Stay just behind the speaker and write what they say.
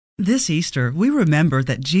This Easter, we remember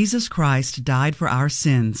that Jesus Christ died for our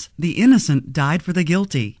sins. The innocent died for the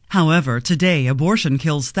guilty. However, today abortion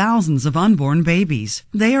kills thousands of unborn babies.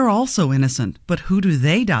 They are also innocent, but who do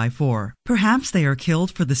they die for? Perhaps they are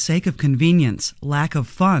killed for the sake of convenience, lack of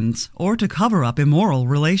funds, or to cover up immoral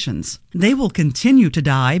relations. They will continue to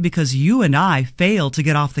die because you and I fail to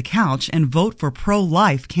get off the couch and vote for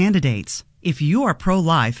pro-life candidates. If you are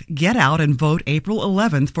pro-life, get out and vote April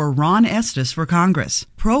 11th for Ron Estes for Congress.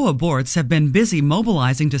 Pro-aborts have been busy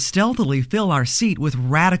mobilizing to stealthily fill our seat with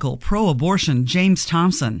radical pro-abortion James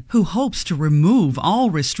Thompson, who hopes to remove all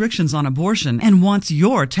restrictions on abortion and wants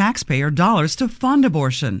your taxpayer dollars to fund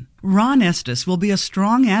abortion. Ron Estes will be a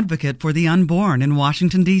strong advocate for the unborn in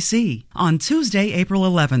Washington, D.C. On Tuesday, April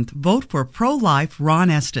 11th, vote for pro-life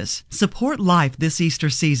Ron Estes. Support life this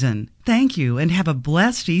Easter season. Thank you and have a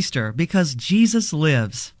blessed Easter because Jesus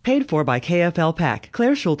lives. Paid for by KFL PAC.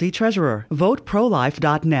 Claire Schulte, Treasurer.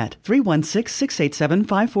 VoteProlife.net.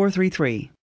 316-687-5433.